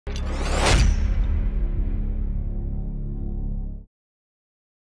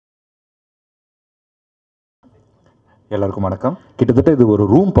எல்லாருக்கும் வணக்கம். கிட்டத்தட்ட இது ஒரு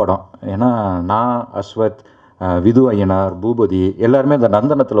ரூம் படம். ஏன்னா நான், அஸ்வத், விது ஐயனார், பூபதி எல்லாருமே இந்த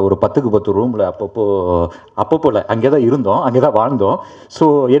நந்தனத்தில் ஒரு 10க்கு 10 ரூமில் அப்பப்போல அங்கே தான் இருந்தோம், அங்கே தான் வாழ்ந்தோம். ஸோ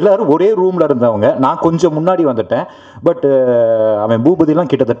எல்லோரும் ஒரே ரூமில் இருந்தவங்க. நான் கொஞ்சம் முன்னாடி வந்துட்டேன். பட் அவன்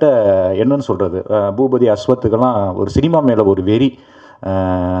பூபதிலாம் கிட்டத்தட்ட என்னன்னு சொல்கிறது, பூபதி அஸ்வத்துக்கெல்லாம் ஒரு சினிமா மேலே ஒரு வெறி.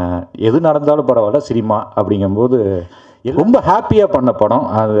 எது நடந்தாலும் பரவாயில்ல சினிமா அப்படிங்கும்போது ரொம்ப ஹாப்பியாக பண்ண படம்.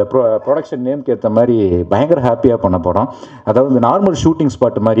 அது ப்ரொடக்ஷன் நேம்க்கு ஏற்ற மாதிரி பயங்கர ஹாப்பியாக பண்ண படம். அதாவது நார்மல் ஷூட்டிங்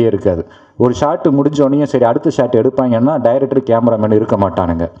ஸ்பாட் மாதிரியே இருக்காது. ஒரு ஷாட்டு முடிஞ்சோடனே சரி அடுத்த ஷாட் எடுப்பாங்கன்னா டைரக்டர் கேமராமேன் இருக்க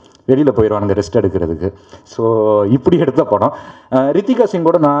மாட்டானுங்க, வெளியில் போயிடுவானுங்க ரெஸ்ட் எடுக்கிறதுக்கு. ஸோ இப்படி எடுத்த படம். ரித்திகா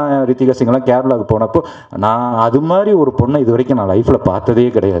சிங்கெல்லாம் கேரளாவுக்கு போனப்போ நான் அது மாதிரி ஒரு பொண்ணை இது வரைக்கும் நான் லைஃப்பில் பார்த்ததே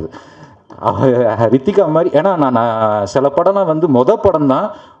கிடையாது. ரித்திகா மாதிரி. ஏன்னா நான் சில படம்லாம் வந்து படம் தான்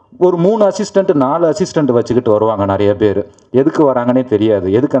ஒரு 3 அசிஸ்டண்ட் 4 அசிஸ்டண்ட் வச்சுக்கிட்டு வருவாங்க நிறைய பேர். எதுக்கு வராங்கன்னே தெரியாது,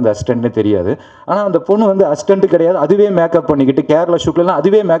 எதுக்கு அந்த அசிஸ்டண்ட்னே தெரியாது. ஆனால் அந்த பொண்ணு வந்து அசிஸ்டண்ட் கிடையாது, அதுவே மேக்கப் பண்ணிக்கிட்டு கேரளா ஷூட்லாம்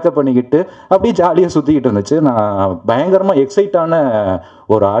அதுவே மேக்கப் பண்ணிக்கிட்டு அப்படியே ஜாலியாக சுற்றிக்கிட்டு இருந்துச்சு. நான் பயங்கரமாக எக்ஸைட்டான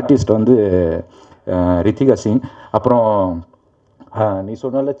ஒரு ஆர்டிஸ்ட் வந்து ரித்திகா சிங். அப்புறம் நீ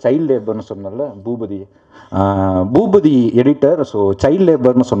சொன்னால சைல்டு லேபர்னு சொன்னால பூபதி எடிட்டர். ஸோ சைல்டு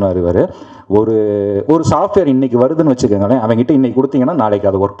லேபர்னு சொன்னார் இவர். ஒரு சாஃப்ட்வேர் இன்றைக்கி வருதுன்னு வச்சுக்கோங்களேன், அவங்ககிட்ட இன்றைக்கி கொடுத்தீங்கன்னா நாளைக்கு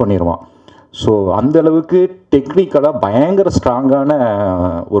அதை ஒர்க் பண்ணிடுவான். ஸோ அந்தளவுக்கு டெக்னிக்கலாக பயங்கர ஸ்ட்ராங்கான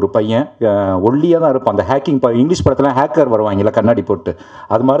ஒரு பையன். ஒல்லியாக தான் இருப்பான். அந்த ஹேக்கிங் இங்கிலீஷ் படத்தில் ஹேக்கர் வருவாங்கல்ல கண்ணாடி போட்டு,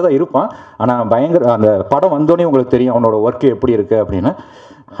 அது மாதிரி தான் இருப்பான். ஆனால் பயங்கர அந்த படம் வந்தோடனே உங்களுக்கு தெரியும் அவனோட ஒர்க்கு எப்படி இருக்குது அப்படின்னு.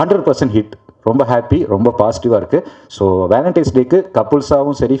 100% ஹிட். ரொம்ப ஹாப்பி, ரொம்ப பாசிட்டிவாக இருக்குது. ஸோ வேலண்டைன்ஸ் டேக்கு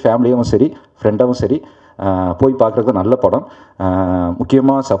கப்புள்ஸாகவும் சரி, ஃபேமிலியாகவும் சரி, ஃப்ரெண்டாகவும் சரி போய் பார்க்குறது நல்ல படம்.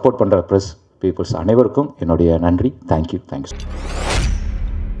 முக்கியமாக சப்போர்ட் பண்ணுற ப்ரெஸ் பீப்புள்ஸ் அனைவருக்கும் என்னுடைய நன்றி. தேங்க்யூ.